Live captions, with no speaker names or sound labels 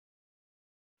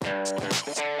Back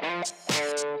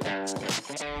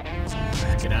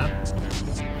it up,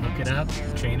 hook it up,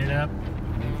 chain it up,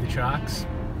 move the chocks,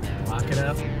 lock it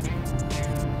up, get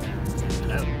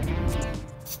it out.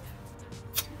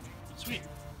 Sweet.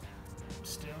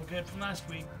 Still good from last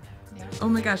week. Yeah. Oh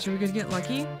my gosh, are we gonna get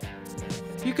lucky?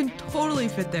 You can totally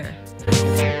fit there.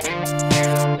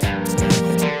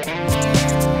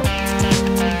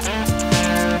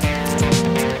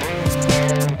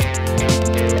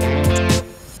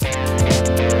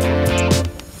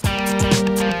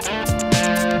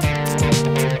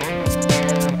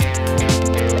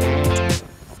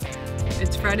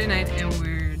 It's Friday night and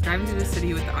we're driving through the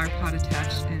city with the Rpod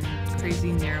attached in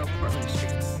crazy narrow Portland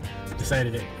streets.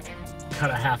 Decided to cut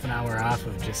a half an hour off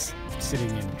of just sitting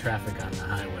in traffic on the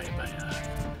highway by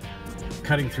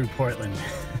cutting through Portland.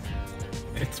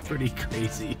 It's pretty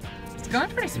crazy. It's going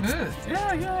pretty smooth.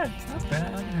 Yeah, it's not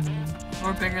bad. I mean,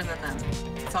 We're bigger than them.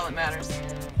 That's all that matters.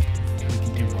 we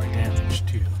can do more damage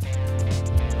too.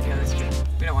 Yeah, that's true.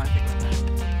 We don't want to think about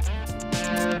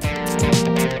that.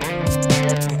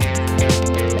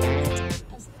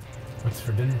 What's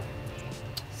for dinner?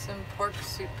 Some pork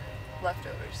soup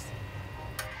leftovers.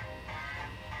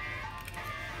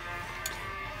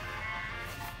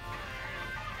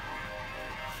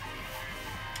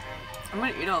 I'm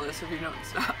gonna eat all this if you don't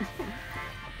stop.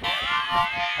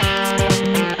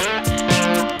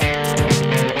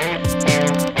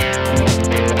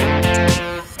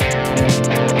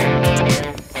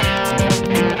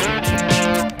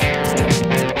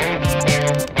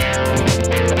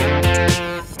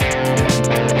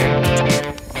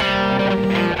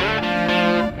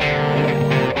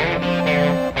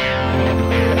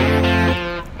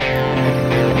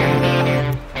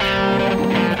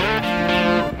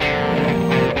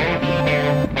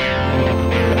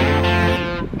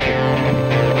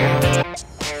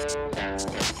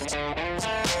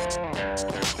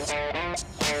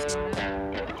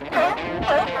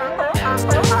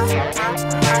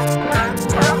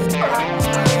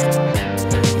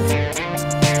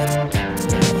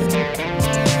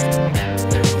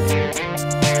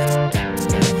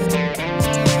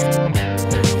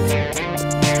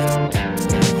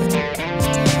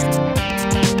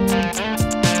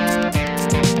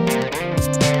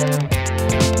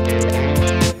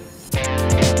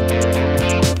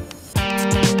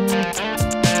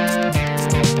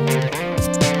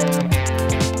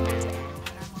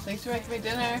 Thanks for making me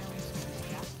dinner.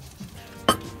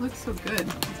 Looks so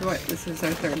good. So what, this is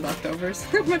our third leftovers,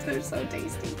 but they're so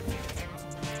tasty.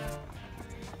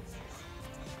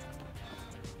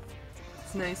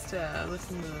 It's nice to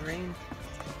listen to the rain.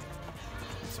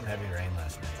 Some heavy rain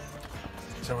last night.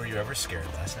 So were you ever scared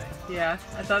last night? Yeah,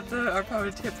 I thought the Rpod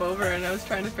would tip over and I was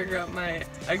trying to figure out my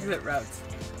exit routes.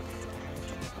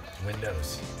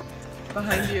 Windows.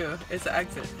 Behind you is the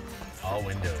exit. All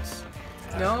windows.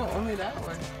 No, only that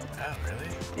one. Oh, really?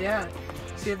 Yeah.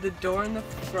 So you have the door in the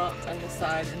front, on the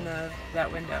side, and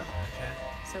that window. Okay.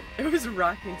 So it was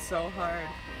rocking so hard.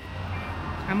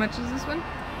 How much is this one?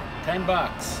 $10.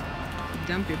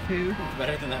 Dump your poo.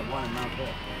 Better than that one in Mount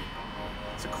Hope.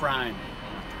 It's a crime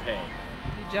not to pay.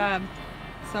 Good job.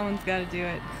 Someone's got to do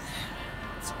it.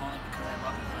 It's only because I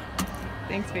love it.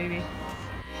 Thanks, baby.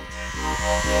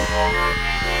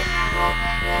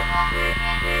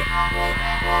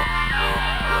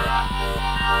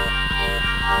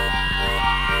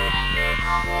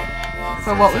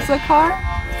 So what was the car?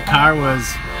 The car was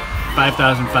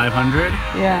 $5,500.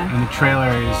 Yeah. And the trailer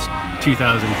is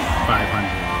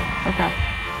 $2,500. Okay.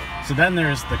 So then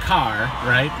there's the car,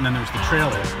 right? And then there's the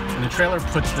trailer. And the trailer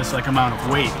puts this like amount of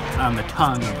weight on the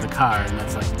tongue of the car, and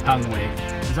that's like tongue weight.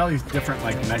 There's all these different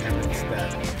like measurements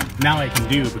that now I can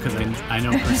do because I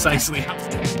know precisely how.